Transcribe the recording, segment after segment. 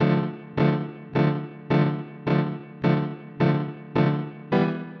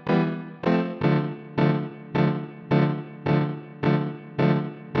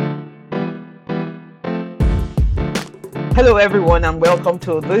Hello, everyone, and welcome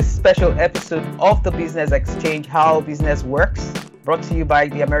to this special episode of the Business Exchange, How Business Works, brought to you by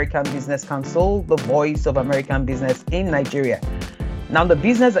the American Business Council, the voice of American business in Nigeria. Now, the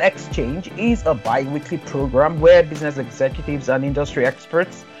Business Exchange is a bi-weekly program where business executives and industry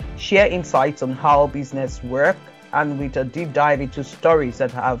experts share insights on how business works and with a deep dive into stories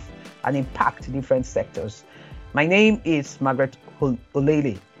that have an impact in different sectors. My name is Margaret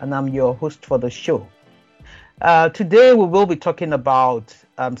Olele, and I'm your host for the show. Today, we will be talking about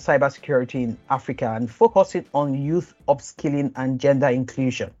cybersecurity in Africa and focusing on youth upskilling and gender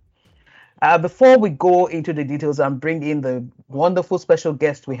inclusion. Before we go into the details and bring in the wonderful special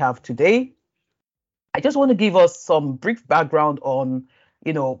guest we have today, I just want to give us some brief background on,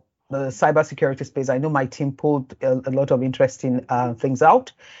 the cybersecurity space. I know my team pulled a lot of interesting things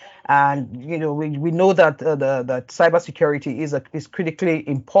out. And we know that that cybersecurity is critically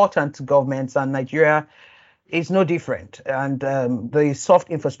important to governments, and Nigeria is no different. And the soft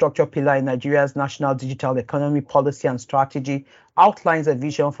infrastructure pillar in Nigeria's national digital economy policy and strategy outlines a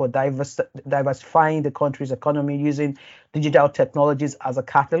vision for diversifying the country's economy using digital technologies as a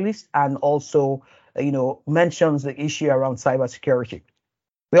catalyst, and also, mentions the issue around cybersecurity.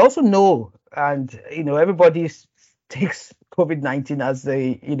 We also know, and everybody takes COVID-19 as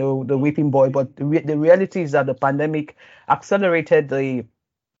the whipping boy, but the reality is that the pandemic accelerated the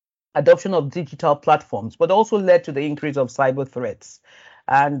adoption of digital platforms, but also led to the increase of cyber threats.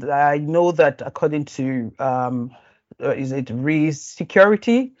 And I know that according to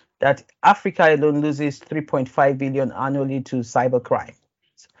Security, that Africa alone loses 3.5 billion annually to cybercrime.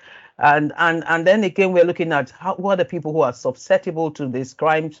 And then again, we're looking at who are the people who are susceptible to these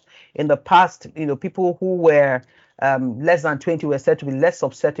crimes. In the past, people who were less than 20 were said to be less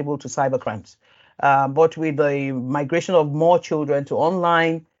susceptible to cybercrimes. But with the migration of more children to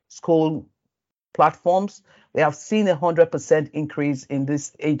online school platforms, we have seen 100% increase in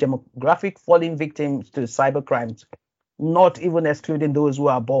this age demographic, falling victims to cybercrimes, not even excluding those who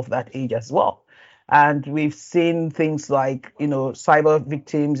are above that age as well. And we've seen things like, cyber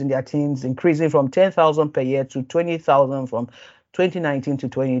victims in their teens increasing from 10,000 per year to 20,000 from 2019 to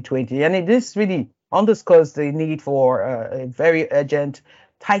 2020. And this really underscores the need for a very urgent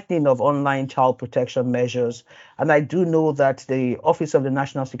tightening of online child protection measures. And I do know that the Office of the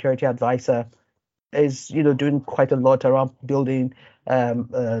National Security Advisor is, doing quite a lot around building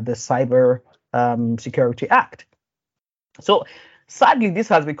the Cyber Security Act. So sadly, this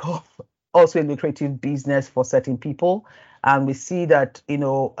has become also a lucrative business for certain people, and we see that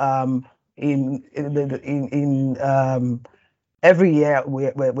every year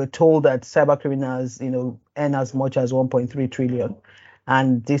we're told that cyber criminals earn as much as 1.3 trillion,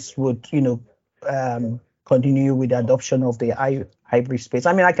 and this would continue with the adoption of the hybrid space.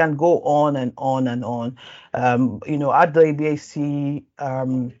 I mean, I can go on and on and on. At the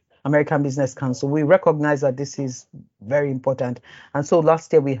ABAC American Business Council, we recognize that this is very important. And so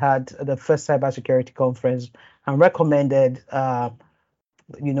last year we had the first cybersecurity conference and recommended, among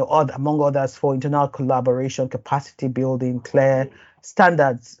others, for internal collaboration, capacity building, clear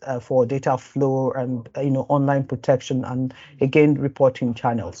standards for data flow and, online protection, and again, reporting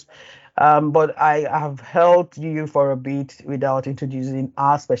channels. But I have held you for a bit without introducing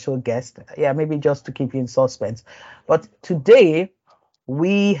our special guest. Yeah, maybe just to keep you in suspense. But today,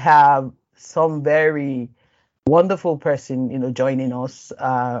 we have some very wonderful person, joining us,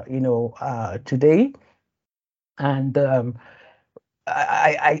 today. And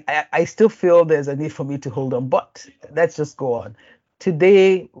I still feel there's a need for me to hold on, but let's just go on.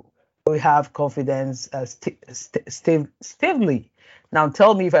 Today, we have Confidence Staveley. Now,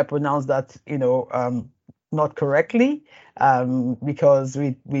 tell me if I pronounce that, not correctly, because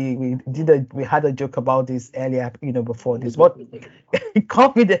we had a joke about this earlier, before this. But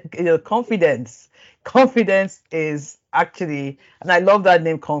confidence is actually, and I love that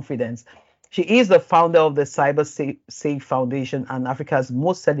name, Confidence. She is the founder of the CyberSafe Foundation and Africa's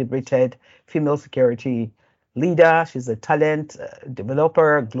most celebrated female security leader. She's a talent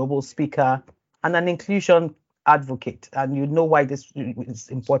developer, global speaker, and an inclusion advocate. And you know why this is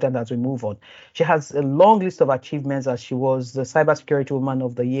important as we move on. She has a long list of achievements, as she was the Cybersecurity Woman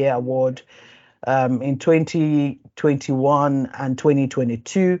of the Year award in 2021 and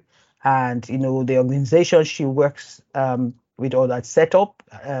 2022. And, the organization she works with, all that set up,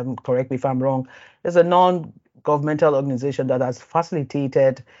 correct me if I'm wrong, is a non-governmental organization that has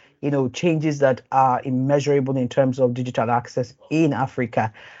facilitated, changes that are immeasurable in terms of digital access in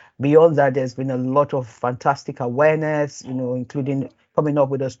Africa. Beyond that, there's been a lot of fantastic awareness, including coming up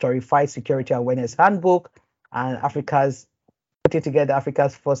with a Storyfied Security Awareness Handbook and putting together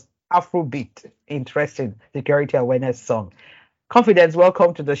Africa's first Afrobeat. Interesting security awareness song. Confidence,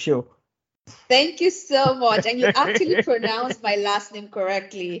 welcome to the show. Thank you so much. And you actually pronounced my last name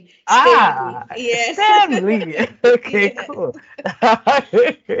correctly. Staveley. Ah, Yes. Stanley. Okay, Yeah. cool.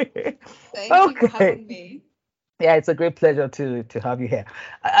 Thank you for Okay. having me. Yeah, it's a great pleasure to have you here.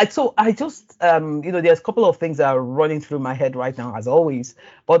 So I just there's a couple of things that are running through my head right now, as always.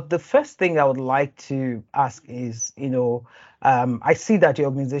 But the first thing I would like to ask is, I see that your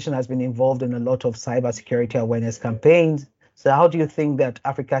organization has been involved in a lot of cybersecurity awareness campaigns. So how do you think that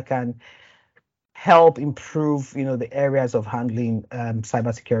Africa can help improve, the areas of handling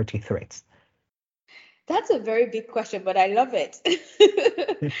cybersecurity threats? That's a very big question, but I love it.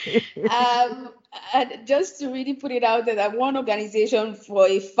 um, and just to really put it out there, that one organization for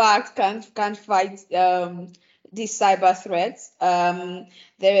a fact can fight these cyber threats.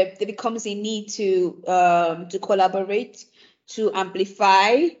 There becomes a need to collaborate, to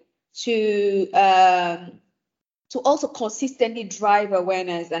amplify, to to also consistently drive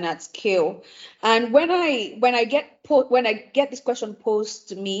awareness and at scale. And when I get this question posed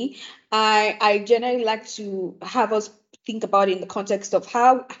to me, I generally like to have us think about it in the context of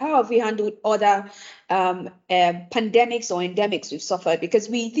how have we handled other pandemics or endemics we've suffered, because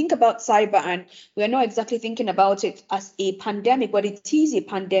we think about cyber and we're not exactly thinking about it as a pandemic, but it is a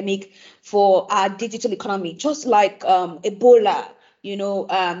pandemic for our digital economy, just like Ebola,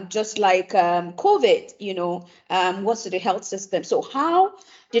 just like COVID, what's the health system. So how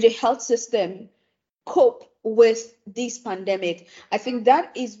did the health system cope with this pandemic? I think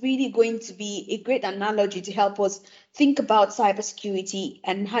that is really going to be a great analogy to help us think about cybersecurity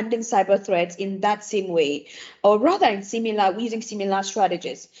and handling cyber threats in that same way, or rather using similar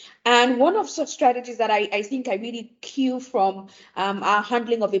strategies. And one of such strategies that I think I really cue from our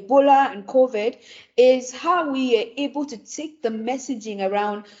handling of Ebola and COVID is how we are able to take the messaging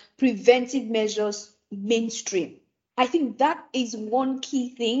around preventive measures mainstream. I think that is one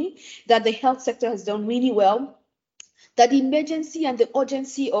key thing that the health sector has done really well, that the emergency and the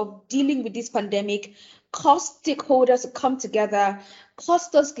urgency of dealing with this pandemic caused stakeholders to come together,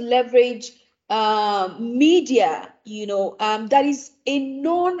 caused us to leverage media, that is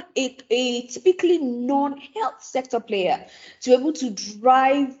a typically non-health sector player, to be able to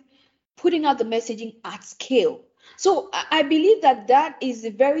drive putting out the messaging at scale. So I believe that that is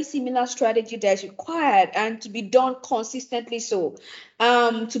a very similar strategy that is required and to be done consistently, so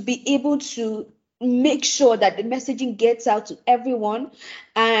to be able to make sure that the messaging gets out to everyone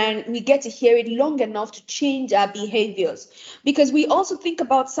and we get to hear it long enough to change our behaviors. Because we also think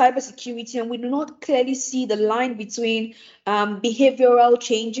about cybersecurity and we do not clearly see the line between behavioral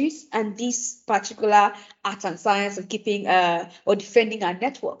changes and this particular art and science of keeping or defending our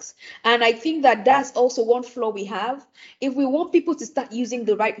networks. And I think that that's also one flaw we have. If we want people to start using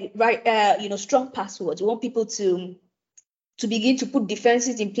the strong passwords, we want people to begin to put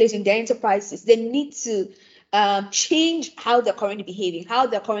defenses in place in their enterprises, they need to change how they're currently behaving, how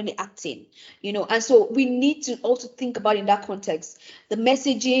they're currently acting, and so we need to also think about in that context the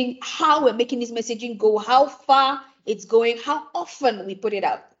messaging, how we're making this messaging go, how far it's going, how often we put it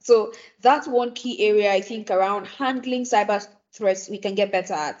out. So that's one key area I think around handling cyber threats we can get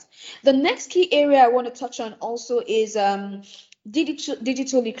better at. The next key area I want to touch on also is digital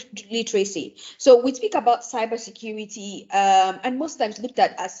literacy. So we speak about cybersecurity, and most times looked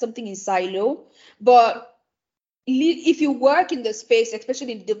at as something in silo, but if you work in the space,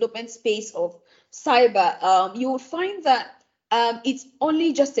 especially in the development space of cyber, you will find that it's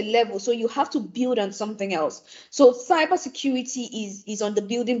only just a level, so you have to build on something else. So cybersecurity is on the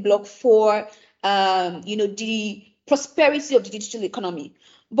building block for the prosperity of the digital economy.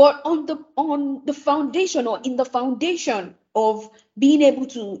 But on the foundation, or in the foundation of being able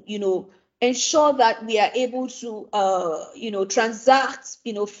to ensure that we are able to transact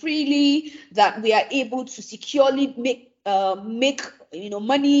freely, that we are able to securely make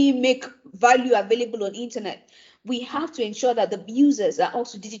money, make value available on internet, we have to ensure that the users are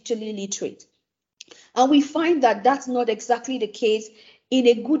also digitally literate. And we find that that's not exactly the case in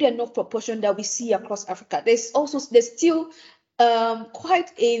a good enough proportion that we see across Africa. There's still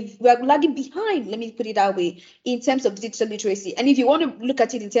we're lagging behind, let me put it that way, in terms of digital literacy. And if you want to look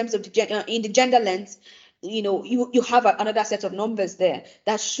at it in terms of in the gender lens, you have another set of numbers there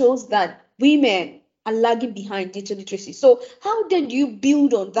that shows that women are lagging behind digital literacy. So how then do you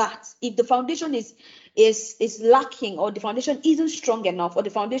build on that if the foundation is lacking, or the foundation isn't strong enough, or the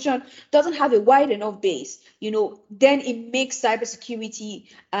foundation doesn't have a wide enough base? Then it makes cybersecurity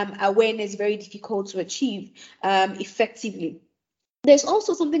awareness very difficult to achieve effectively. There's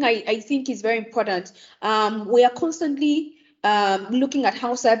also something I think is very important. We are constantly looking at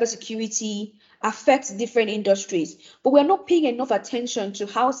how cybersecurity affects different industries, but we're not paying enough attention to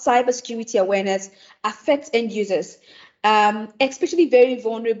how cybersecurity awareness affects end users, especially very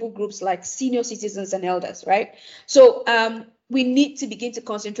vulnerable groups like senior citizens and elders, right? So we need to begin to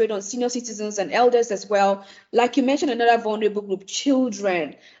concentrate on senior citizens and elders as well. Like you mentioned, another vulnerable group,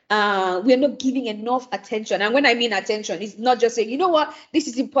 children. We're not giving enough attention. And when I mean attention, it's not just saying, you know what, this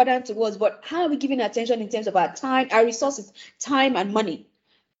is important to us, but how are we giving attention in terms of our time, our resources, time and money,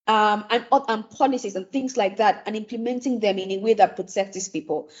 and policies and things like that, and implementing them in a way that protects these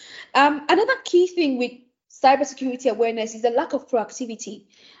people. Another key thing with cybersecurity awareness is the lack of proactivity.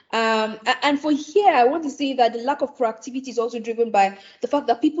 And for here, I want to say that the lack of proactivity is also driven by the fact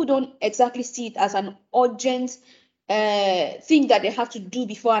that people don't exactly see it as an urgent thing that they have to do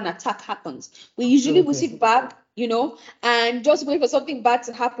before an attack happens. We usually will sit back, and just wait for something bad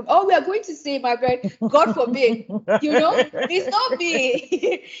to happen. Oh, we are going to say, my friend, God forbid, it's not me,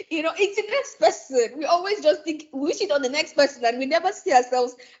 it's the next person. We always just think, wish it on the next person, and we never see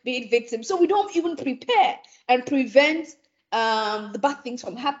ourselves being victims. So we don't even prepare and prevent the bad things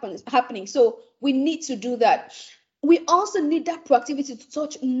from happening. So we need to do that. We also need that proactivity to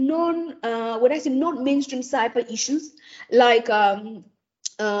touch non-mainstream cyber issues like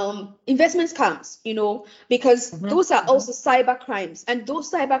investment scams, because those are also cyber crimes, and those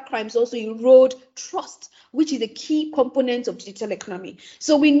cyber crimes also erode trust, which is a key component of digital economy.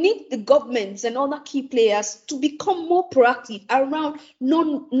 So we need the governments and other key players to become more proactive around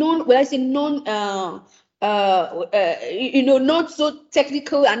not so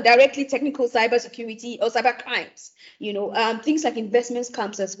technical and directly technical cybersecurity or cyber crimes. Things like investment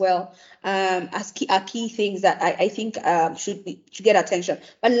scams as well, as key things that I think should get attention.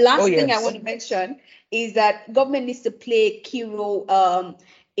 But last thing I want to mention is that government needs to play a key role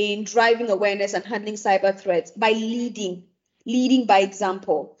in driving awareness and handling cyber threats by leading by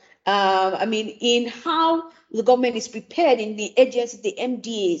example. In how the government is prepared in the agencies, the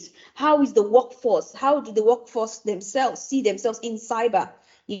MDAs. How is the workforce? How do the workforce themselves see themselves in cyber?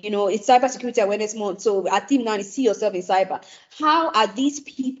 It's Cybersecurity Awareness Month, so our theme now is see yourself in cyber. How are these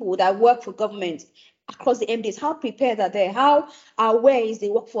people that work for government across the MDAs, how prepared are they? How aware is the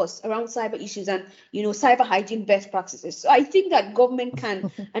workforce around cyber issues and cyber hygiene best practices? So I think that government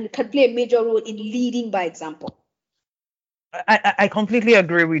can play a major role in leading by example. I completely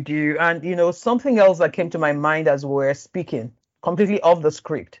agree with you. And, something else that came to my mind as we were speaking, completely off the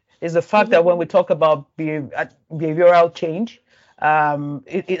script, is the fact that when we talk about behavioral change,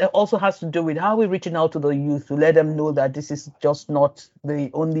 it also has to do with how we're reaching out to the youth to let them know that this is just not the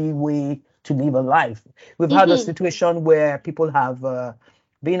only way to live a life. We've had a situation where people have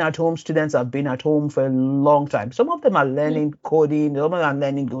been at home, students have been at home for a long time. Some of them are learning coding, some of them are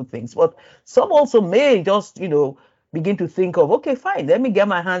learning good things, but some also may just, begin to think of, okay, fine, let me get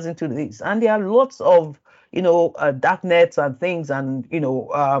my hands into this. And there are lots of, dark nets and things and,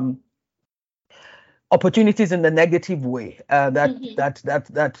 opportunities in the negative way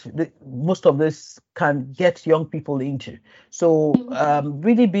that most of this can get young people into. So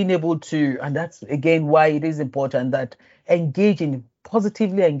really being able to, and that's again why it is important that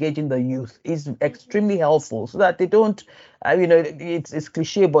positively engaging the youth is extremely helpful, so that they don't, it's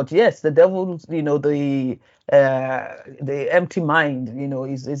cliche, but yes, the devil's, the empty mind,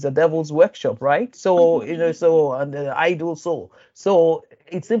 is the devil's workshop, right? So, and the idle soul. So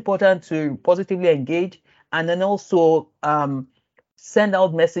it's important to positively engage, and then also send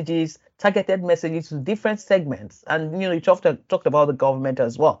out messages, targeted messages to different segments. And you talked about the government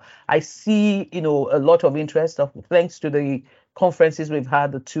as well. I see a lot of interest thanks to the conferences we've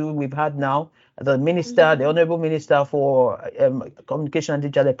had, the two we've had now. The minister, the honorable minister for communication and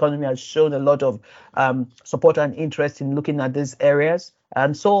digital economy, has shown a lot of support and interest in looking at these areas.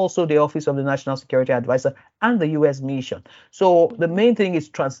 And so also the Office of the National Security Advisor and the U.S. mission. So the main thing is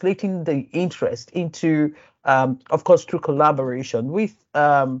translating the interest into, of course, through collaboration with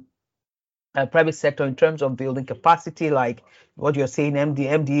private sector in terms of building capacity, like what you're saying,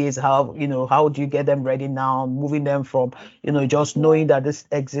 MDAs, how do you get them ready now, moving them from, just knowing that this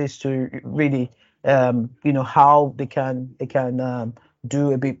exists to really, how they can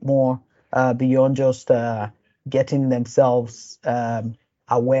do a bit more beyond just getting themselves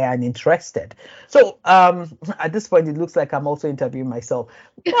aware and interested. So at this point, it looks like I'm also interviewing myself.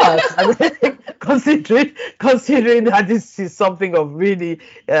 But I mean, considering that this is something of really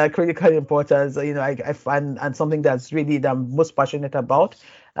critical importance, I find, and something that's really that I'm most passionate about.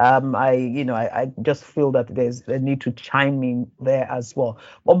 I just feel that there's a need to chime in there as well.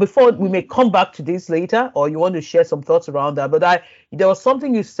 But before, we may come back to this later, or you want to share some thoughts around that. But there was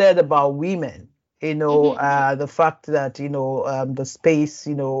something you said about women the fact that, the space,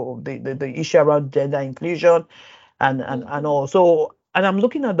 the issue around gender inclusion and all. So, and I'm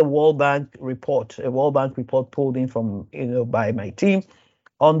looking at the World Bank report, a World Bank report pulled in from, by my team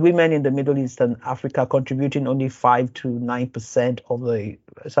on women in the Middle East and Africa contributing only 5 to 9% of the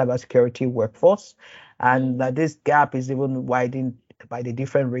cybersecurity workforce. And that this gap is even widened by the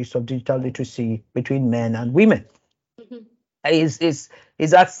different rates of digital literacy between men and women. Is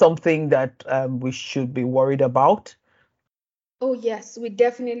that something that we should be worried about? Oh yes, we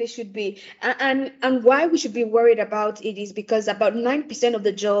definitely should be. And why we should be worried about it is because about 9% of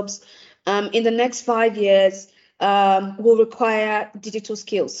the jobs in the next 5 years will require digital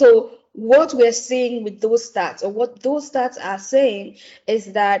skills. So what we're seeing with those stats, or what those stats are saying,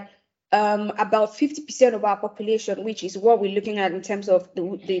 is that about 50% of our population, which is what we're looking at in terms of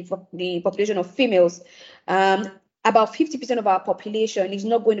the population of females, about 50% of our population is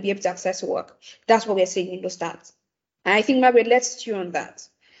not going to be able to access work. That's what we're seeing in those stats. And I think, Margaret, let's stew on that.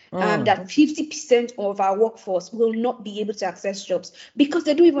 That 50% of our workforce will not be able to access jobs because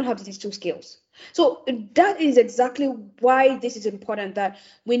they don't even have the digital skills. So that is exactly why this is important, that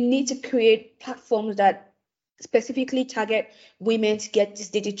we need to create platforms that specifically target women to get these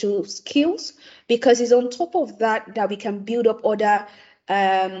digital skills, because it's on top of that that we can build up other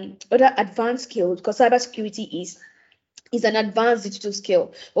advanced skills, because cybersecurity is an advanced digital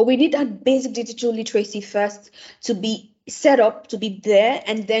skill. But we need that basic digital literacy first to be set up, to be there,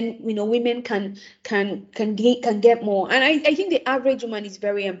 and then women can get more. And I think the average woman is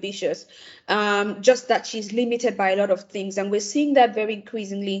very ambitious, just that she's limited by a lot of things, and we're seeing that very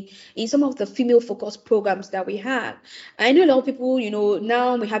increasingly in some of the female focused programs that we have. I know a lot of people,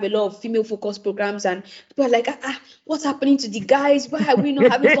 now we have a lot of female focused programs, and people are like, what's happening to the guys? Why are we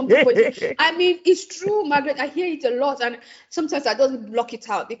not having something for this? I mean, it's true, Margaret. I hear it a lot, and sometimes I don't block it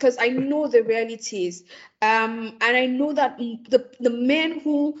out because I know the realities. And I know that the men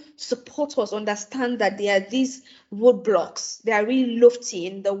who support us understand that there are these roadblocks. They are really lofty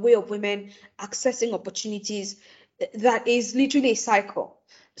in the way of women accessing opportunities. That is literally a cycle.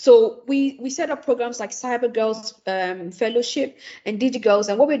 So we set up programs like Cyber Girls Fellowship and DigiGirls,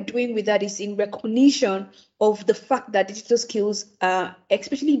 and what we're doing with that is in recognition of the fact that digital skills,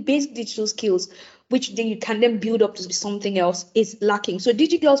 especially basic digital skills, which then you can then build up to be something else, is lacking. So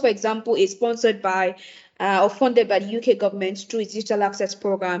DigiGirls, for example, is sponsored by or funded by the UK government through its digital access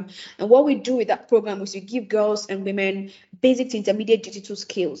program. And what we do with that program is we give girls and women basic to intermediate digital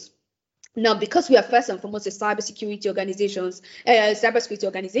skills. Now, because we are first and foremost a cybersecurity organization,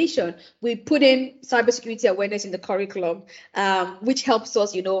 we put in cybersecurity awareness in the curriculum, which helps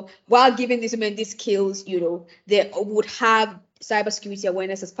us, while giving these women these skills, they would have cybersecurity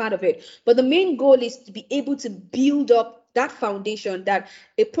awareness as part of it. But the main goal is to be able to build up that foundation, that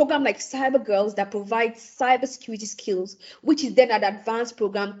a program like Cyber Girls that provides cybersecurity skills, which is then an advanced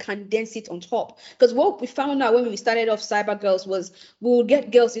program, can then sit on top. Because what we found out when we started off Cyber Girls was we will get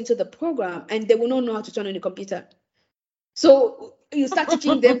girls into the program and they will not know how to turn on a computer. So you start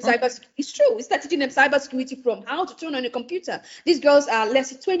teaching them it's true. We start teaching them cybersecurity from how to turn on a computer. These girls are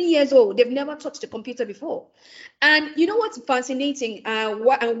less than 20 years old. They've never touched a computer before. And you know what's fascinating?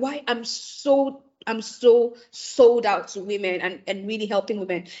 Why I'm so sold out to women and really helping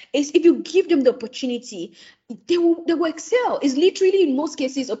women is if you give them the opportunity, they will excel. It's literally in most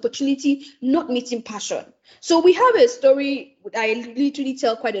cases opportunity not meeting passion. So we have a story I literally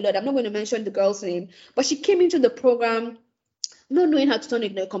tell quite a lot. I'm not going to mention the girl's name, but she came into the program not knowing how to turn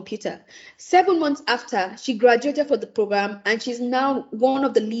on a computer. 7 months after, she graduated from the program, and she's now one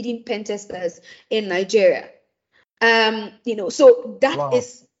of the leading pen testers in Nigeria. So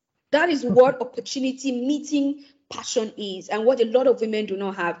that is what opportunity meeting passion is, and what a lot of women do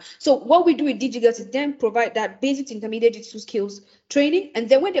not have. So what we do with DigiGirls is then provide that basic intermediate digital skills training, and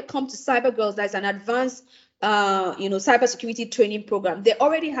then when they come to Cyber Girls, that's an advanced cybersecurity training program. They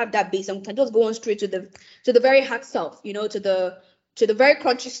already have that base, and we can just go on straight to the very hard stuff, to the very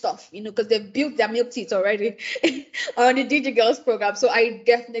crunchy stuff, because they've built their milk teeth already on the DigiGirls program. So I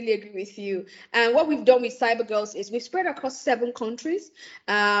definitely agree with you. And what we've done with Cyber Girls is we've spread across 7 countries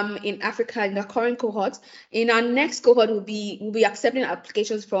in Africa in the current cohort. In our next cohort, we'll be accepting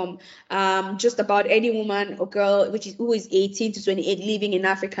applications from just about any woman or girl who is 18 to 28 living in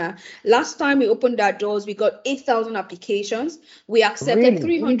Africa. Last time we opened our doors, we got 8,000 applications. We accepted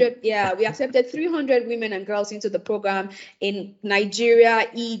 300. Yeah, we accepted 300 women and girls into the program in Nigeria,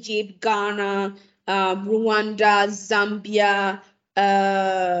 Egypt, Ghana, Rwanda, Zambia.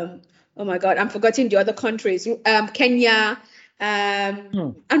 Oh my God, I'm forgetting the other countries. Kenya,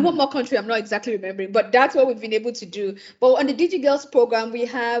 And one more country I'm not exactly remembering, but that's what we've been able to do. But on the DigiGirls program, we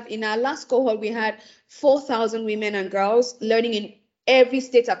have, in our last cohort, we had 4,000 women and girls learning in every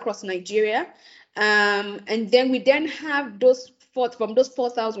state across Nigeria. And then we then have from those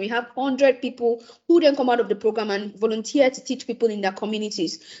 4,000, we have 100 people who then come out of the program and volunteer to teach people in their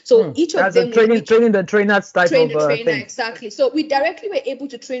communities. So each of them training the trainers type train of the trainer, thing. exactly. So we directly were able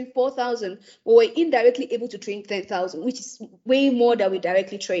to train 4,000, but we're indirectly able to train 10,000, which is way more than we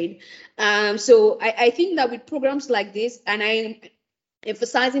directly train. So I think that with programs like this, and I'm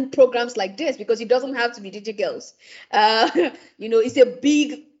emphasizing programs like this because it doesn't have to be DigiGirls. It's a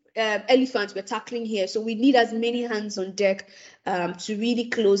big elephant we're tackling here. So we need as many hands on deck to really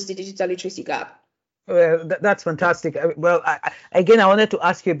close the digital literacy gap. Well, that's fantastic. Well, again, I wanted to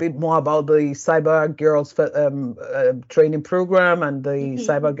ask you a bit more about the Cyber Girls training program and the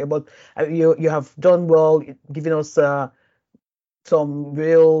Cyber. But you have done well, giving us some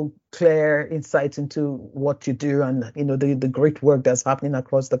real clear insights into what you do and the great work that's happening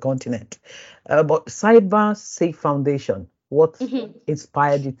across the continent. But CyberSafe Foundation, what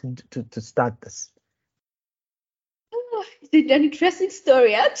inspired you to start this? It's an interesting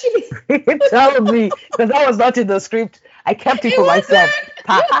story, actually. Tell me, because that was not in the script. I kept it for myself.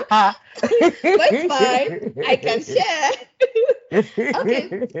 But it's fine. I can share.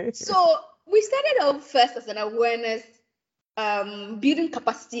 Okay. So we started off first as an awareness, building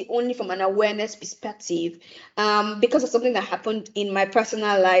capacity only from an awareness perspective, because of something that happened in my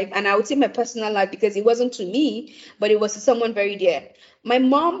personal life. And I would say my personal life because it wasn't to me, but it was to someone very dear. My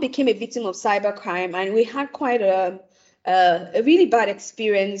mom became a victim of cybercrime, and we had quite a really bad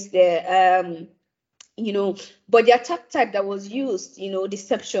experience there. But the attack type that was used,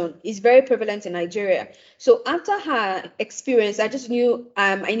 deception, is very prevalent in Nigeria. So after her experience, I just knew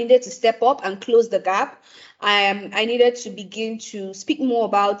I needed to step up and close the gap. I needed to begin to speak more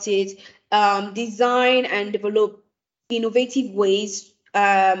about it, design and develop innovative ways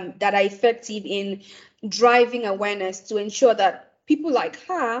that are effective in driving awareness to ensure that people like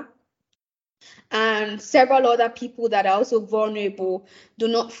her and several other people that are also vulnerable do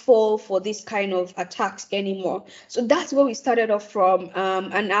not fall for this kind of attacks anymore. So that's where we started off from.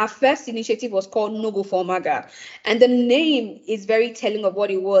 And our first initiative was called No Go for Maga. And the name is very telling of what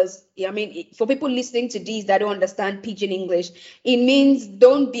it was. I mean, for people listening to these that don't understand Pidgin English, it means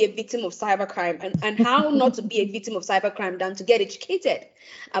don't be a victim of cybercrime. And how not to be a victim of cybercrime than to get educated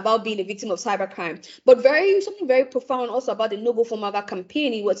about being a victim of cybercrime. But something very profound also about the No Go for Maga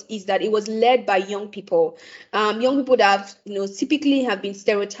campaign is that it was led by young people that have typically have been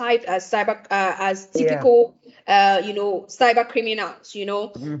stereotyped as typical cyber criminals.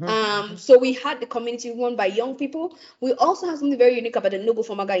 So we had the community run by young people. We also have something very unique about the No Go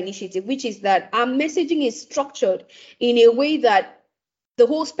for Maga initiative, which is that our messaging is structured in a way that the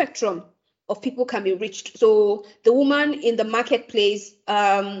whole spectrum of people can be reached. So the woman in the marketplace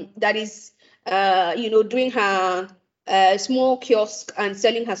that is doing her small kiosk and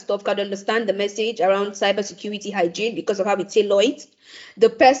selling her stuff can understand the message around cybersecurity hygiene because of how we tailor it. The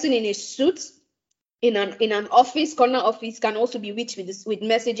person in a suit in an corner office can also be reached with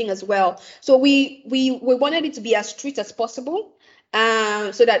messaging as well. So we wanted it to be as street as possible,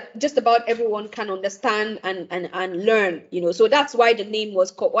 so that just about everyone can understand and learn. So that's why the name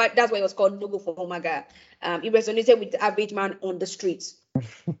was called. That's why it was called No Go for Maga. It resonated with the average man on the streets.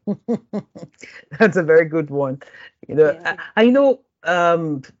 That's a very good one. I know.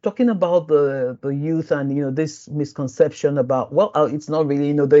 Talking about the youth and this misconception about it's not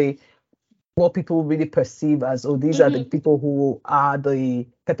really what people really perceive as these are the people who are the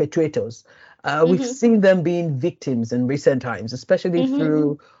perpetrators. We've seen them being victims in recent times, especially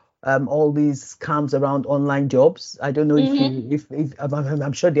through all these scams around online jobs. I don't know if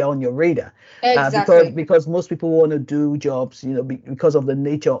I'm sure they're on your radar. Exactly. Because most people want to do jobs, because of the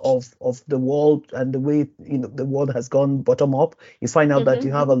nature of the world and the way the world has gone bottom up. You find out that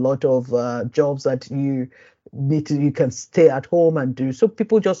you have a lot of jobs that you can stay at home and do. So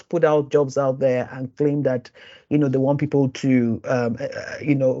people just put out jobs out there and claim that they want people to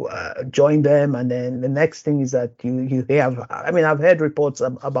join them, and then the next thing is that you have. I mean, I've heard reports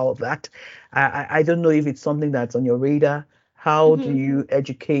about that. I don't know if it's something that's on your radar. How do you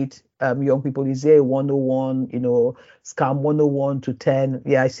educate young people? Is there a 101, scam 101 to 10?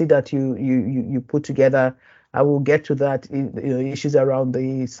 Yeah, I see that you put together. I will get to that. Issues around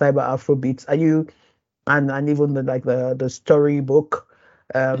the cyber Afrobeats. Are you and even the storybook?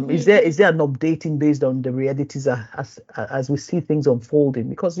 Is there an updating based on the realities as we see things unfolding?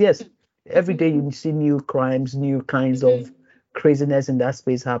 Because yes, every day you see new crimes, new kinds of craziness in that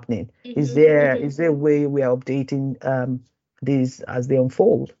space happening. Is there a way we are updating these as they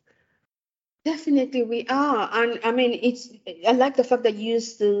unfold. Definitely, we are, and I mean, I like the fact that you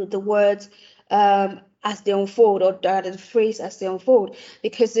use the words as they unfold, or the phrase as they unfold,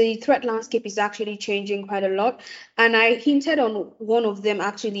 because the threat landscape is actually changing quite a lot. And I hinted on one of them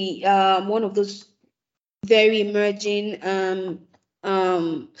actually, one of those very emerging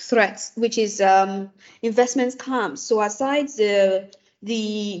threats, which is investment scams. So aside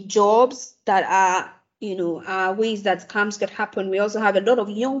the jobs that are, are ways that scams could happen, we also have a lot of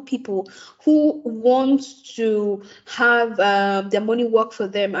young people who want to have their money work for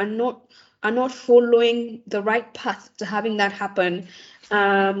them and not following the right path to having that happen,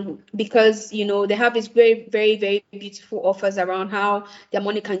 because they have these very, very, very beautiful offers around how their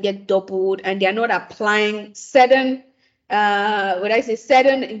money can get doubled, and they're not applying certain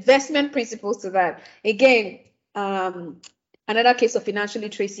certain investment principles to that. Again, another case of financial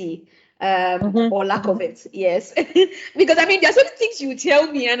literacy, or lack of it. Yes. Because I mean, there's certain things you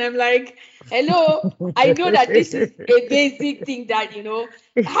tell me and I'm like, hello, I know that this is a basic thing that,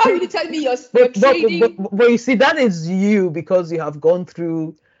 how will you tell me you're trading? But you see, that is you, because you have gone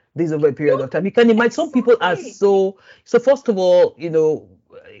through this over a period of time. You can imagine some people are Exactly. so first of all,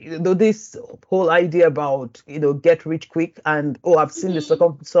 this whole idea about, get rich quick, and I've seen this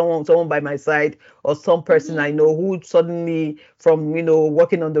someone by my side, or some person I know who suddenly, from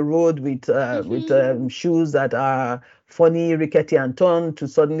walking on the road with shoes that are funny, rickety, and torn, to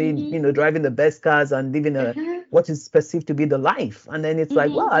suddenly driving the best cars and living what is perceived to be the life. And then it's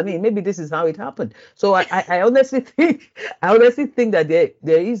like, well, I mean, maybe this is how it happened. So I honestly think that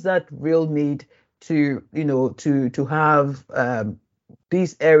there is that real need to to have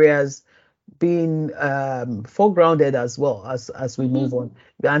these areas being foregrounded as well as we move on.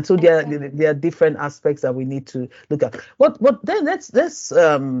 And so there are different aspects that we need to look at. But then let's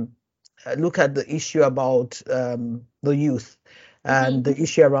look at the issue about the youth, and the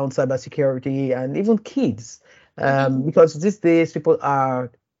issue around cybersecurity, and even kids, because these days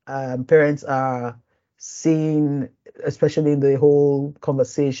parents are seeing, especially in the whole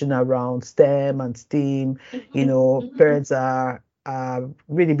conversation around STEM and STEAM, parents are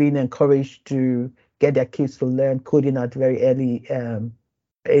really being encouraged to get their kids to learn coding at very early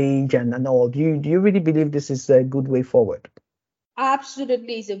age and all. Do you really believe this is a good way forward?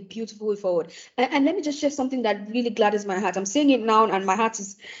 Absolutely, it's a beautiful way forward. And let me just share something that really gladdens my heart. I'm saying it now, and my heart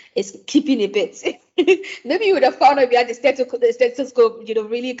is keeping a bit. Maybe you would have found out if you had the stethoscope,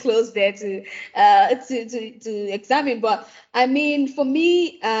 really close there to examine. But I mean, for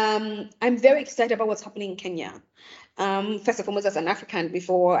me, I'm very excited about what's happening in Kenya. First and foremost, as an African,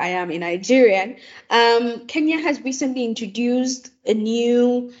 before I am a Nigerian, Kenya has recently introduced a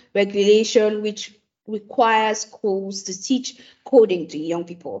new regulation which requires schools to teach coding to young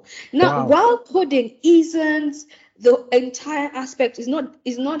people. Now, Wow. while coding isn't the entire aspect, is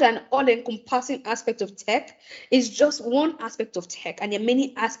not an all-encompassing aspect of tech, it's just one aspect of tech, and there are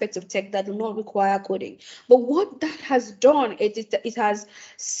many aspects of tech that do not require coding. But what that has done is it has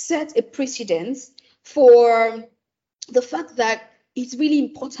set a precedence for the fact that it's really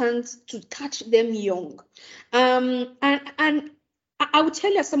important to catch them young. And I would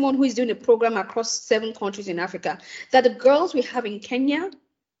tell you, as someone who is doing a program across 7 countries in Africa, that the girls we have in Kenya,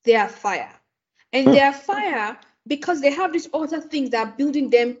 they are fire. And they are fire because they have these other things that are building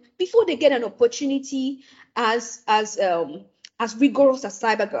them before they get an opportunity as rigorous as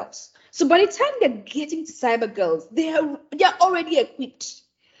cyber girls. So by the time they're getting to cyber girls, they're already equipped.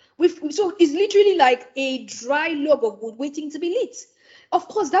 So it's literally like a dry log of wood waiting to be lit. Of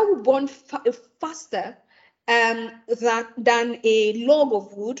course, that would burn faster than a log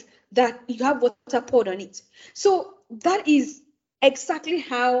of wood that you have water poured on it. So that is exactly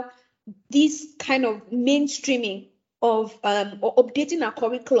how this kind of mainstreaming of or updating our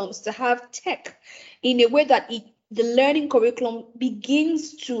curriculums to have tech in a way that the learning curriculum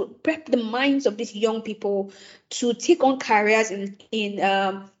begins to prep the minds of these young people to take on careers in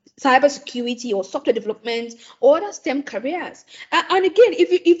cybersecurity or software development or other STEM careers. And again,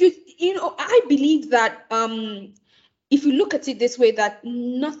 if you I believe that if you look at it this way, that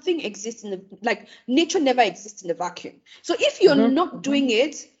nothing exists nature never exists in a vacuum. So if you're not doing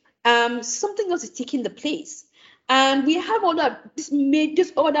it, something else is taking the place. And we have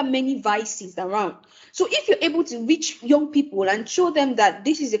these other many vices around. So if you're able to reach young people and show them that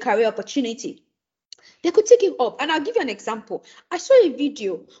this is a career opportunity, they could take it up. And I'll give you an example. I saw a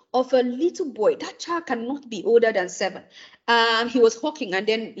video of a little boy. That child cannot be older than 7. He was hawking, and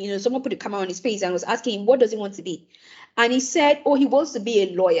then someone put a camera on his face and was asking him, what does he want to be? And he said, he wants to be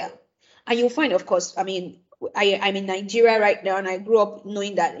a lawyer. And you'll find, of course, I mean, I'm in Nigeria right now, and I grew up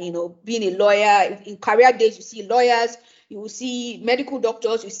knowing that, being a lawyer, in career days, you see lawyers, you will see medical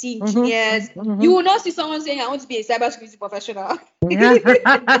doctors, you see engineers. You will not see someone saying, I want to be a cybersecurity professional. You know,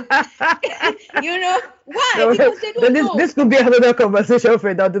 why? No, Because they don't know. this could be another conversation for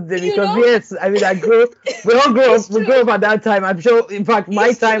another day, because yes, I mean, we all grew up, we grew up at that time. I'm sure, in fact,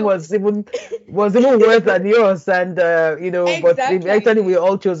 my time was even worse than yours, and you know, but actually we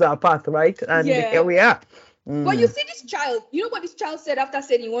all chose our path, right? And here we are. But you see this child, you know what this child said after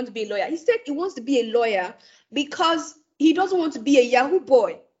saying he wants to be a lawyer? He said he wants to be a lawyer because he doesn't want to be a Yahoo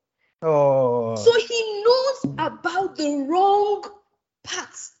boy. Oh. So he knows about the wrong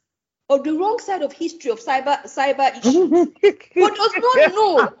paths or the wrong side of history of cyber issues, but does not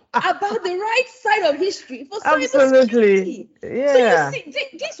know about the right side of history for cybersecurity. Yeah. So you see,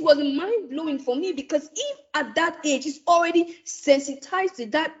 this was mind-blowing for me, because if at that age he's already sensitized to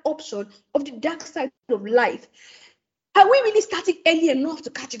that option of the dark side of life, are we really starting early enough to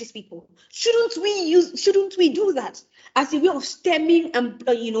catch these people? Shouldn't we do that as a way of stemming and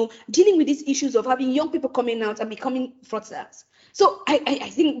dealing with these issues of having young people coming out and becoming fraudsters? So I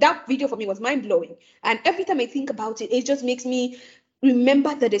think that video for me was mind-blowing. And every time I think about it, it just makes me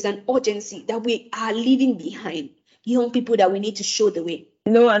remember that there's an urgency that we are leaving behind young people that we need to show the way.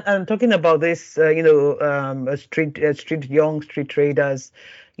 You know, and I'm talking about this, young street traders.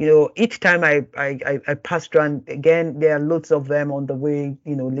 You know, each time I pass through, and again, there are loads of them on the way,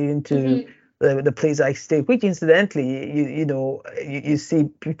 you know, leading to the place I stay, which incidentally, you see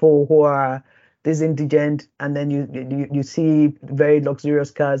people who are this indigent, and then you see very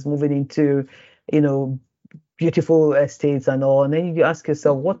luxurious cars moving into, beautiful estates and all. And then you ask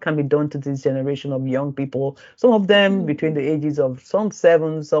yourself, what can be done to this generation of young people? Some of them between the ages of some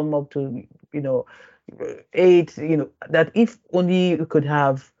 7, some up to, 8, that if only you could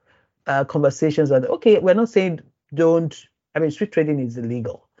have conversations that, okay, we're not saying street trading is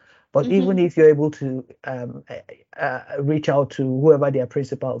illegal. But even if you're able to reach out to whoever their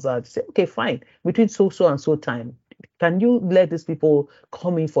principals are to say, okay, fine, between so and so time, can you let these people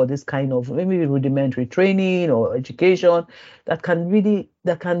come in for this kind of maybe rudimentary training or education that can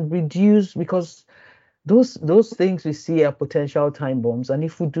reduce, because those things we see are potential time bombs, and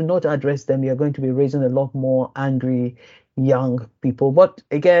if we do not address them, you're going to be raising a lot more angry young people. But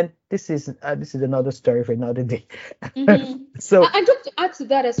again, this is another story for another day. So and just to add to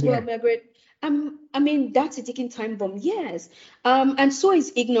that as well, Margaret, I mean, that's a ticking time bomb, yes. And so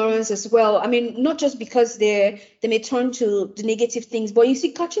is ignorance as well. I mean, not just because they may turn to the negative things, but you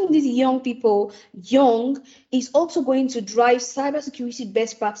see, catching these young people young is also going to drive cybersecurity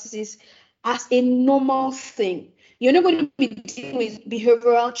best practices as a normal thing. You're not going to be dealing with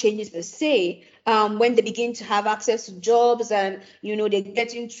behavioral changes per se when they begin to have access to jobs and, they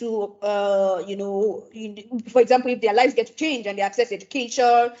get into, for example, if their lives get to change and they access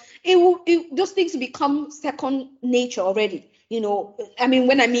education, those things become second nature already.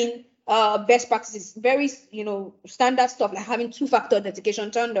 Best practices, very, standard stuff like having 2-factor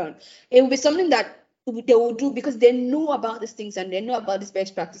authentication turned on. It will be something that they will do because they know about these things and they know about these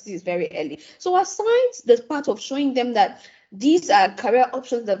best practices very early. So aside the part of showing them that these are career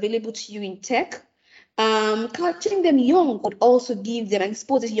options available to you in tech, catching them young could also give them and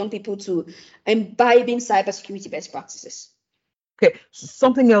expose these young people to imbibing cybersecurity best practices. Okay,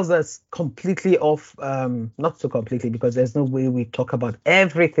 something else that's completely off, not so completely, because there's no way we talk about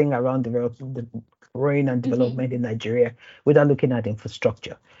everything around the growing and development in Nigeria without looking at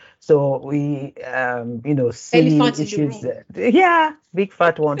infrastructure. So we, see issues. Yeah, big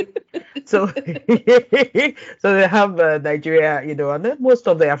fat one. So, so they have Nigeria, and then most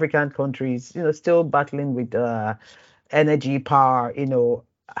of the African countries, still battling with energy, power.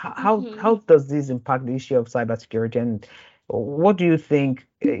 How does this impact the issue of cybersecurity, and what do you think,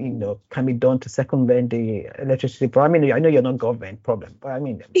 can be done to circumvent the electricity problem? I mean, I know you're not government problem, but I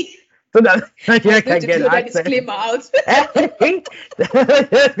mean, so that Nigeria can get access. Disclaimer out.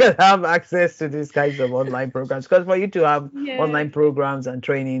 Have access to these kinds of online programs, because for you to have online programs and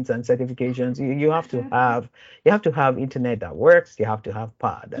trainings and certifications, you have to have internet that works. You have to have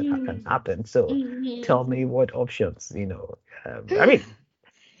power that can happen. So tell me what options, I mean,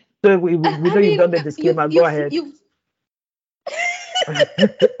 so we know you've done the disclaimer. Go ahead.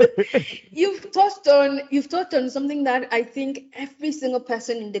 You've touched on something that I think every single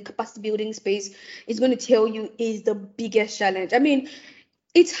person in the capacity building space is going to tell you is the biggest challenge. I mean,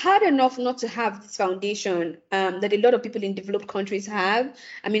 it's hard enough not to have this foundation that a lot of people in developed countries have.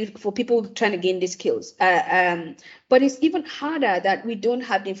 I mean, for people trying to gain these skills. But it's even harder that we don't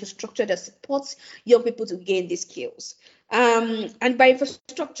have the infrastructure that supports young people to gain these skills. And by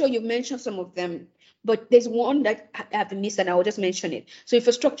infrastructure, you mentioned some of them. But there's one that I have missed, and I will just mention it. So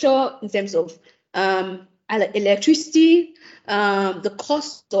infrastructure in terms of electricity, the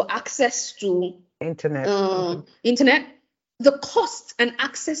cost or access to Internet. internet, the cost and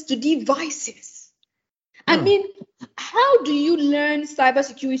access to devices. I mean, how do you learn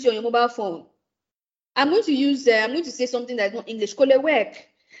cybersecurity on your mobile phone? I'm going to say something that's not English. Call it work.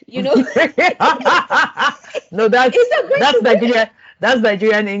 No, that's Nigerian. That's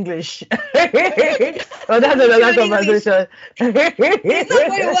Nigerian English. Oh, that's another conversation. It's not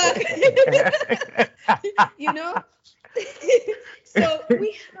going to work. So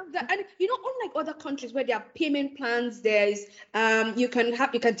we have that, and unlike other countries where there are payment plans, there's you can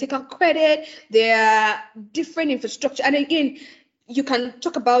take out credit. There are different infrastructure, and again, you can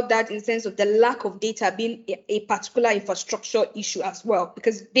talk about that in the sense of the lack of data being a particular infrastructure issue as well,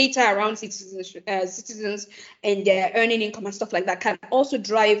 because data around citizens and their earning income and stuff like that can also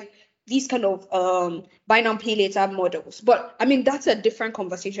drive these kind of buy now pay later models. But I mean, that's a different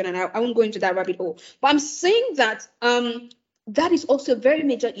conversation, and I won't go into that rabbit hole. But I'm saying that that is also a very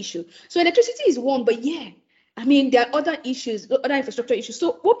major issue. So electricity is one, but I mean, there are other issues, other infrastructure issues.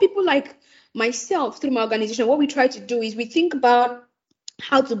 So what people like myself, through my organization, what we try to do is we think about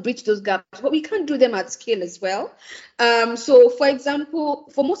how to bridge those gaps, but we can't do them at scale as well. So for example,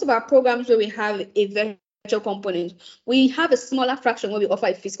 for most of our programs where we have a virtual component, we have a smaller fraction where we offer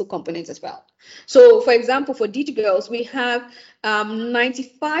a physical component as well. So for example, for DG Girls, we have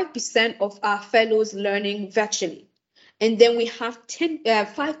 95% of our fellows learning virtually. And then we have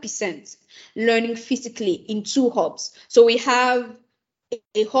 5% learning physically in 2 hubs. So we have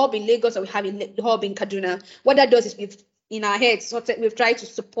a hub in Lagos, or we have a hub in Kaduna. What that does is in our heads, we've tried to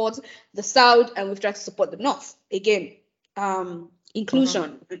support the South and we've tried to support the North. Again,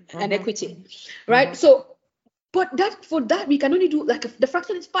 inclusion and equity, right? So, but for that, we can only do the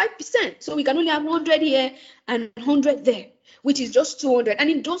fraction is 5%. So we can only have 100 here and 100 there, which is just 200. And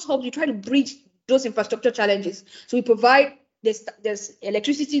in those hubs, we try to bridge those infrastructure challenges. So we provide there's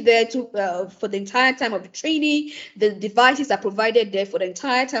electricity there for the entire time of the training. The devices are provided there for the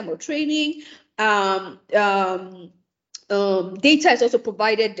entire time of training. Data is also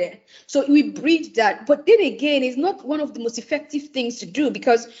provided there. So we bridge that. But then again, it's not one of the most effective things to do,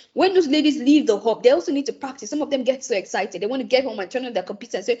 because when those ladies leave the hub, they also need to practice. Some of them get so excited. They want to get home and turn on their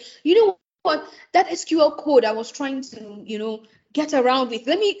computer and say, you know what, that SQL code I was trying to, get around with,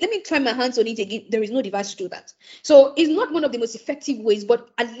 let me try my hands on it again. There is no device to do that. So it's not one of the most effective ways, but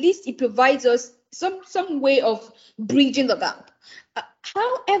at least it provides us some way of bridging the gap.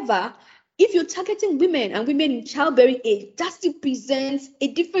 However, if you're targeting women and women in childbearing age, that still presents a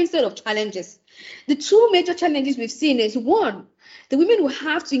different set of challenges. The 2 major challenges we've seen is, one, the women will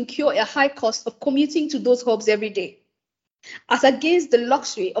have to incur a high cost of commuting to those hubs every day, as against the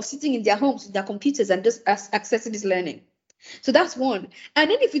luxury of sitting in their homes with their computers and just accessing this learning. So that's one. And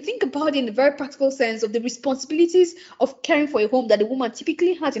then if you think about it in a very practical sense of the responsibilities of caring for a home that a woman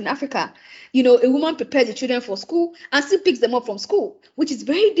typically has in Africa, a woman prepares the children for school and still picks them up from school, which is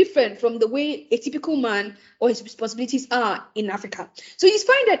very different from the way a typical man or his responsibilities are in Africa. So you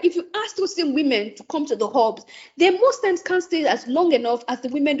find that if you ask those same women to come to the hubs, they most times can't stay as long enough as the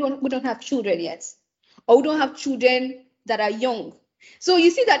women who don't have children yet, or who don't have children that are young. So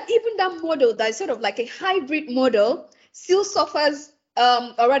you see that even that model that is sort of like a hybrid model still suffers,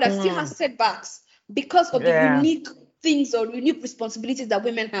 or rather still has setbacks because of the unique things or unique responsibilities that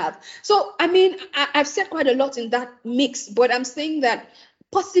women have. So, I mean, I've said quite a lot in that mix, but I'm saying that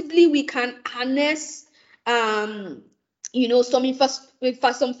possibly we can harness, some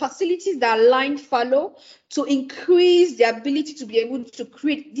facilities that are line fallow to increase the ability to be able to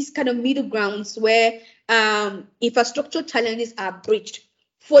create this kind of middle grounds where infrastructure challenges are bridged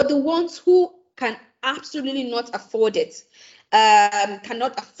for the ones who can absolutely not afford it,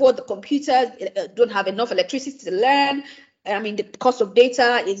 cannot afford the computers, don't have enough electricity to learn. I mean, the cost of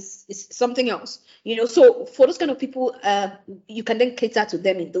data is something else, So for those kind of people, you can then cater to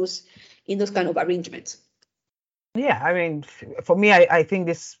them in those kind of arrangements. Yeah, I mean, for me, I think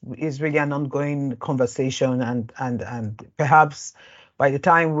this is really an ongoing conversation, and perhaps by the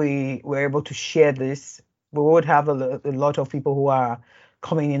time we were able to share this, we would have a lot of people who are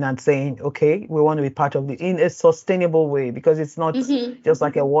coming in and saying, okay, we want to be part of it in a sustainable way, because it's not just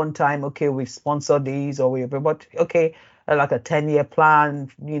like a one time, okay, we sponsor these or whatever, but okay, like a 10-year plan,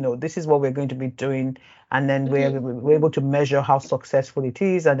 this is what we're going to be doing. And then we're able to measure how successful it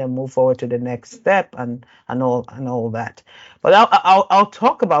is and then move forward to the next step and all that. But I'll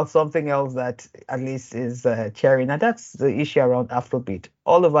talk about something else that at least is cheering, and that's the issue around Afrobeat.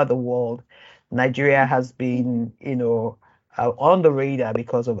 All over the world, Nigeria has been, on the radar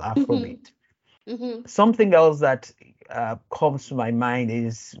because of Afrobeat. Something else that comes to my mind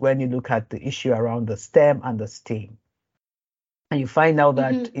is when you look at the issue around the STEM and the STEAM, and you find out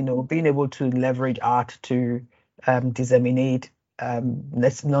that being able to leverage art to disseminate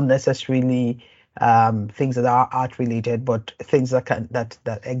not necessarily things that are art related, but things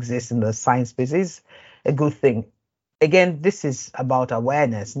that exist in the science space is a good thing. Again, this is about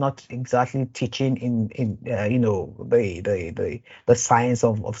awareness, not exactly teaching in the science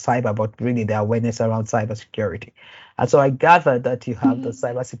of cyber, but really the awareness around cybersecurity. And so I gathered that you have the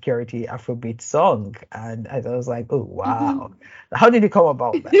cybersecurity Afrobeat song, and I was like, oh wow, how did you come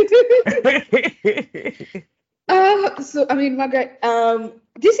about that? So I mean, Margaret,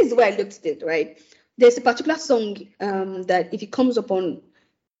 this is where I looked at it, right? There's a particular song that if it comes up on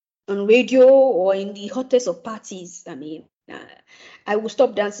radio or in the hottest of parties, I mean, I will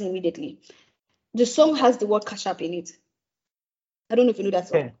stop dancing immediately. The song has the word cash up in it. I don't know if you know that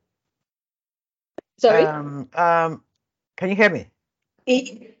song. Okay. Sorry? Can you hear me?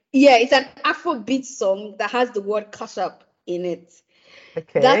 It's an Afrobeat song that has the word cash up in it.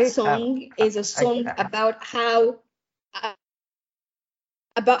 Okay. That song is a song about how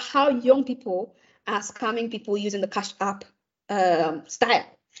young people are scamming people using the cash app style.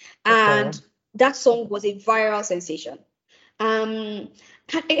 And that song was a viral sensation. And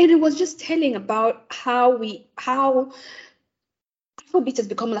it was just telling about how Afrobeat has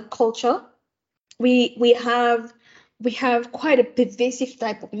become like culture. We have quite a pervasive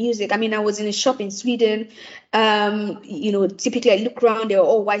type of music. I mean, I was in a shop in Sweden. Typically I look around, there were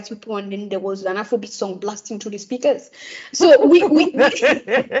all white people, and then there was an Afrobeat song blasting through the speakers. So we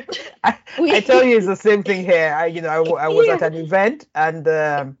I tell you, it's the same thing here. I was at an event, and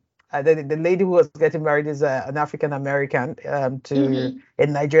the lady who was getting married is an African American to a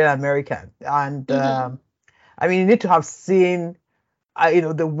Nigerian American, and I mean, you need to have seen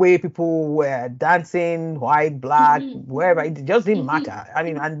the way people were dancing, white, black, wherever, it just didn't matter. I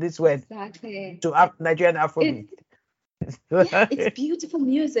mean, and this went to Nigerian Afrobeat. It's beautiful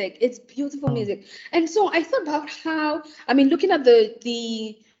music. It's beautiful music. And so I thought about how, I mean, looking at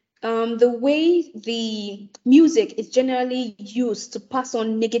the way the music is generally used to pass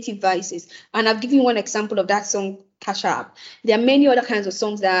on negative vices. And I've given you one example of that song, Cash Up. There are many other kinds of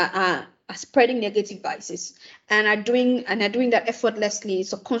songs that are spreading negative vices and are doing that effortlessly,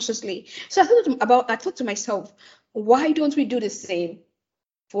 subconsciously. So I thought to myself, why don't we do the same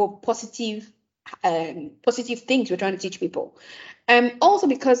for positive things we're trying to teach people? Also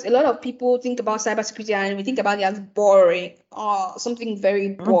because a lot of people think about cybersecurity and we think about it as boring or something very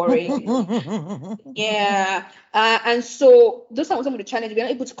boring. And so those are some of the challenges. We're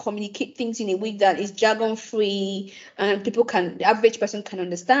not able to communicate things in a way that is jargon free and the average person can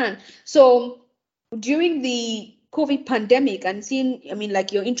understand. So during the COVID pandemic and seeing, I mean,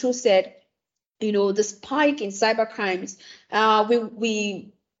 like your intro said, the spike in cyber crimes,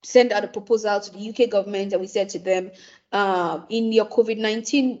 we sent out a proposal to the UK government and we said to them, in your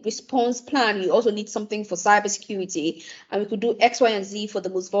COVID-19 response plan, you also need something for cybersecurity, and we could do X, Y, and Z for the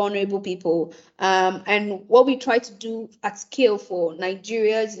most vulnerable people. And what we try to do at scale for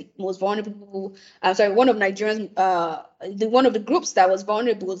Nigeria's most vulnerable people, one of the groups that was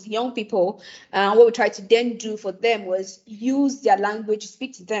vulnerable was young people. What we tried to then do for them was use their language to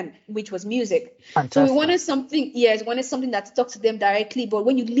speak to them, which was music. Fantastic. So we wanted something that talked to them directly. But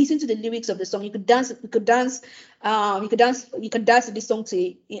when you listen to the lyrics of the song, you could dance to this song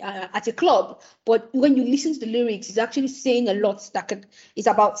at a club. But when you listen to the lyrics, it's actually saying a lot it's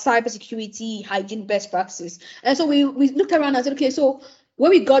about cybersecurity, hygiene, best practices. And so we looked around and said, okay, so when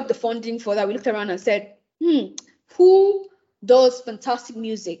we got the funding for that, we looked around and said, who does fantastic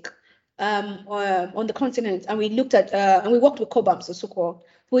music on the continent? And we looked at and we worked with Kobam Sosoko,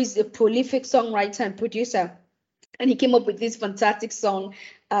 who is a prolific songwriter and producer. And he came up with this fantastic song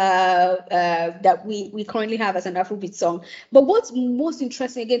that we currently have as an Afrobeat song. But what's most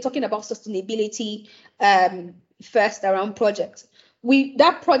interesting, again, talking about sustainability first around projects.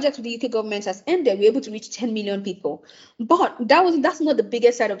 That project with the UK government has ended. We're able to reach 10 million people. But that's not the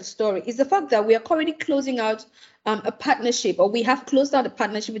biggest side of the story. It's the fact that we are currently closing out a partnership, or we have closed out a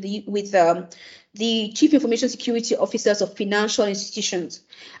partnership with the Chief Information Security Officers of financial institutions.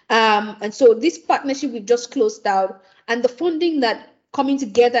 And so this partnership we've just closed out, and the funding that coming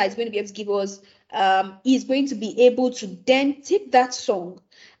together is going to be able to give us is going to be able to then take that song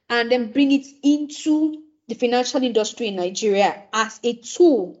and then bring it into the financial industry in Nigeria as a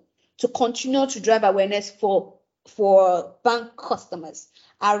tool to continue to drive awareness for bank customers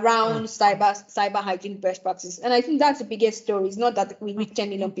around cyber hygiene best practices. And I think that's the biggest story. It's not that we reach 10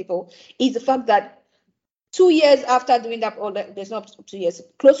 million people. It's the fact that 2 years after doing that, or there's not 2 years,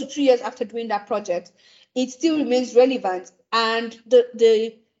 close to 2 years after doing that project, it still remains relevant, and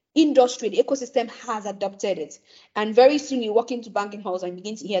the industry, the ecosystem has adopted it. And very soon you walk into banking halls and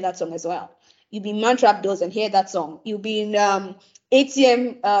begin to hear that song as well. You'll be in man trap doors and hear that song. You'll be in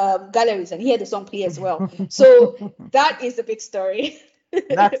ATM galleries and hear the song play as well. So that is a big story.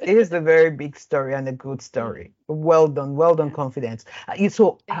 That is a very big story and a good story. Well done, Confidence.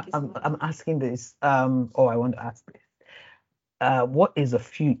 So I'm asking this, or I want to ask this. What is the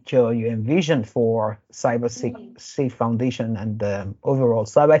future you envision for CyberSafe Foundation and overall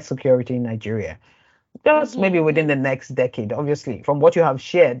cybersecurity in Nigeria? Just maybe within the next decade. Obviously, from what you have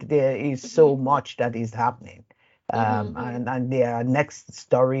shared, there is so much that is happening. And there are next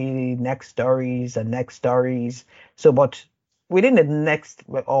stories and next stories. So, but within the next,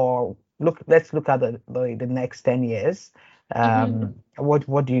 or let's look at the next 10 years.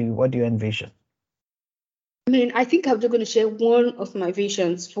 What do you envision? I mean, I think I'm just going to share one of my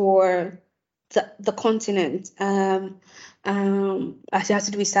visions for the continent. As it has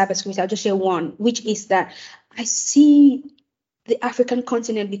to do with cybersecurity, I'll just share one, which is that I see the African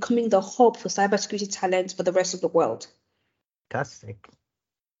continent becoming the hub for cybersecurity talent for the rest of the world. Fantastic.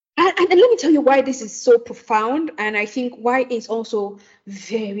 And let me tell you why this is so profound, and I think why it's also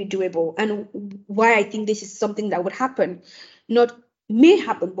very doable, and why I think this is something that would happen. Not may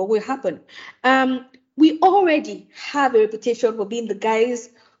happen, but will happen. We already have a reputation for being the guys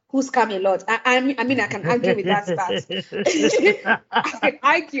who scam a lot. I mean, I can argue with that stat. I can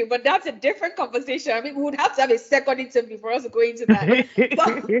argue, but that's a different conversation. I mean, we would have to have a second interview for us to go into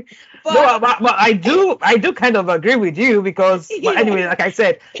that. But I do kind of agree with you because, but anyway, like I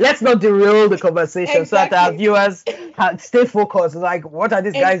said, let's not derail the conversation so that our viewers stay focused. Like, what are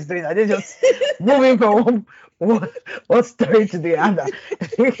these guys doing? Are they just moving from one story to the other?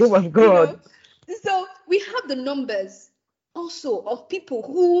 Oh, God. So we have the numbers also of people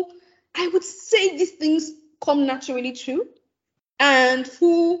who I would say these things come naturally true, and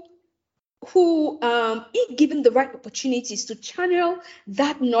who if given the right opportunities to channel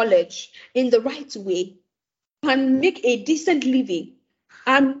that knowledge in the right way, can make a decent living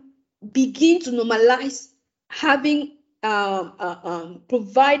and begin to normalize having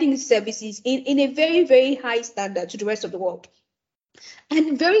providing services in a very, very high standard to the rest of the world.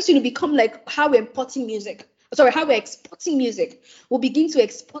 And very soon it become like how we're exporting music. We'll begin to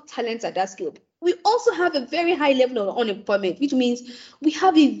export talents at that scale. We also have a very high level of unemployment, which means we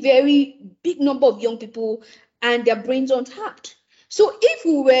have a very big number of young people and their brains untapped. So if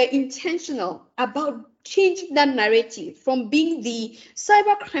we were intentional about changing that narrative from being the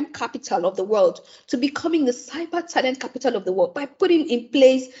cybercrime capital of the world to becoming the cyber talent capital of the world by putting in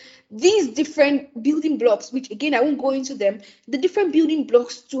place these different building blocks, which again, I won't go into them, the different building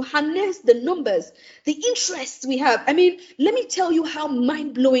blocks to harness the numbers, the interests we have. I mean, let me tell you how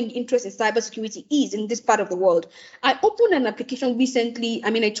mind-blowing interest in cybersecurity is in this part of the world. I opened an application recently. I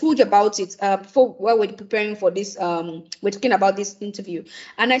mean, I told you about it before while we're preparing for this, we're talking about this interview.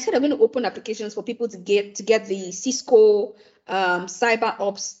 And I said I'm going to open applications for people to get the Cisco Cyber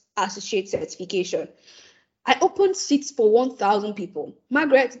Ops Associate certification. I opened seats for 1,000 people.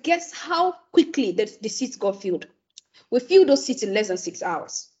 Margaret, guess how quickly the seats got filled? We filled those seats in less than 6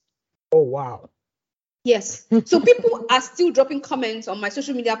 hours. Oh, wow. Yes. So people are still dropping comments on my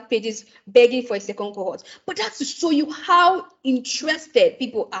social media pages begging for a second cohort. But that's to show you how interested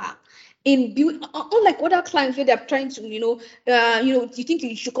people are in build, unlike other clients where they're trying to, you think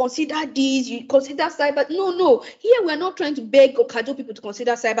you should consider this, you consider cyber. No. Here we're not trying to beg or cajole people to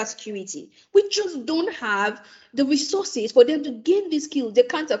consider cybersecurity. We just don't have the resources for them to gain these skills. They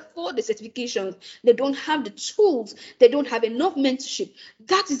can't afford the certifications. They don't have the tools. They don't have enough mentorship.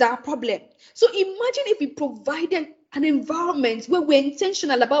 That is our problem. So imagine if we provided an environment where we're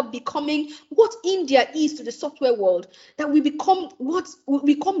intentional about becoming what India is to the software world, that we become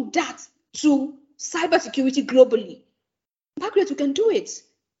that to cybersecurity globally. Margaret, we can do it.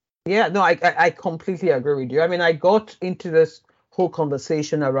 Yeah, no, I completely agree with you. I mean, I got into this whole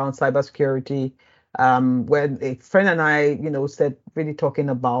conversation around cybersecurity when a friend and I, said really talking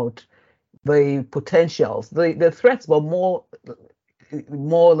about the potentials, the threats, but more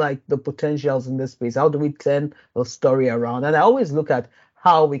like the potentials in this space. How do we turn the story around? And I always look at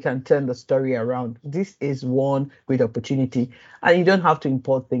how we can turn the story around. This is one great opportunity, and you don't have to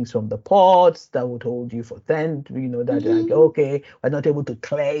import things from the ports that would hold you for 10, that like, okay, we're not able to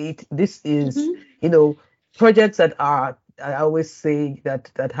clear it. This is, projects that are, I always say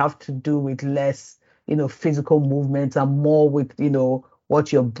that have to do with less, physical movements and more with,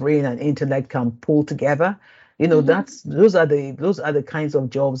 what your brain and intellect can pull together. Mm-hmm. those are the kinds of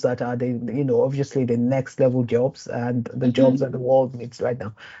jobs that are obviously the next level jobs and the jobs Mm-hmm. that the world needs right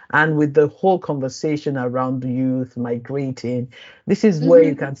now. And with the whole conversation around youth migrating, this is where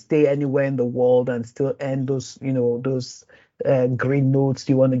you Mm-hmm. can stay anywhere in the world and still earn those green notes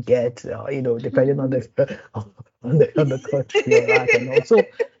you want to get, depending on the on the country you're at. And also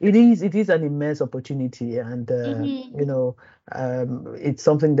it is an immense opportunity, and Mm-hmm. it's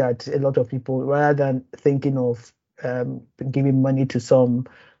something that a lot of people, rather than thinking of giving money to some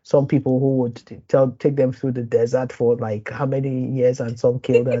people who would take them through the desert for like how many years and some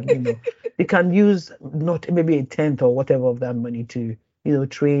killed, and they can use not maybe a tenth or whatever of that money to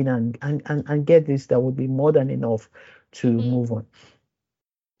train and get this that would be more than enough to Mm-hmm. move on.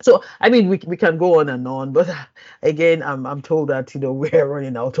 So, I mean, we can go on and on, but again, I'm told that we're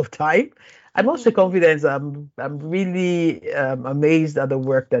running out of time. I'm also Mm-hmm. confident. I'm really amazed at the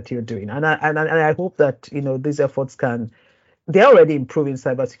work that you're doing, and I hope that these efforts they're already improving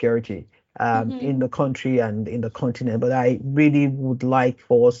cybersecurity Mm-hmm. in the country and in the continent. But I really would like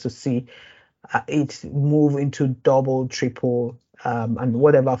for us to see it move into double, triple, and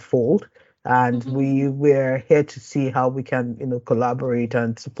whatever fold. And Mm-hmm. we're here to see how we can, collaborate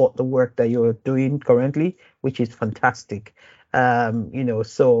and support the work that you're doing currently, which is fantastic.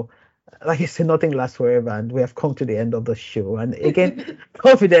 So like I said, nothing lasts forever, and we have come to the end of the show. And again,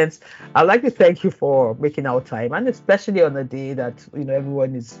 confidence. I'd like to thank you for making our time, and especially on a day that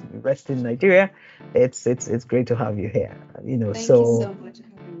everyone is resting in Nigeria. It's great to have you here. Thank you So. so much for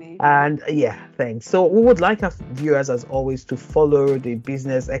having me. And yeah, thanks. So we would like our viewers, as always, to follow the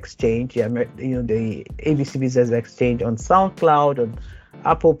Business Exchange, the ABC Business Exchange on SoundCloud, on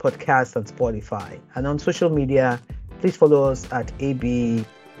Apple Podcasts, and Spotify. And on social media, please follow us at AB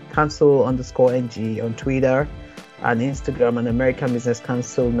Council _NG on Twitter and Instagram, and American Business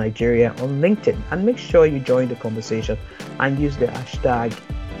Council Nigeria on LinkedIn. And make sure you join the conversation and use the hashtag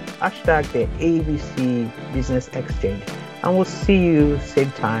the ABC Business Exchange. And we'll see you same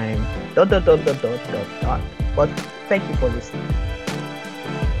time. Dot, dot, dot, dot, dot, dot, dot. But thank you for listening.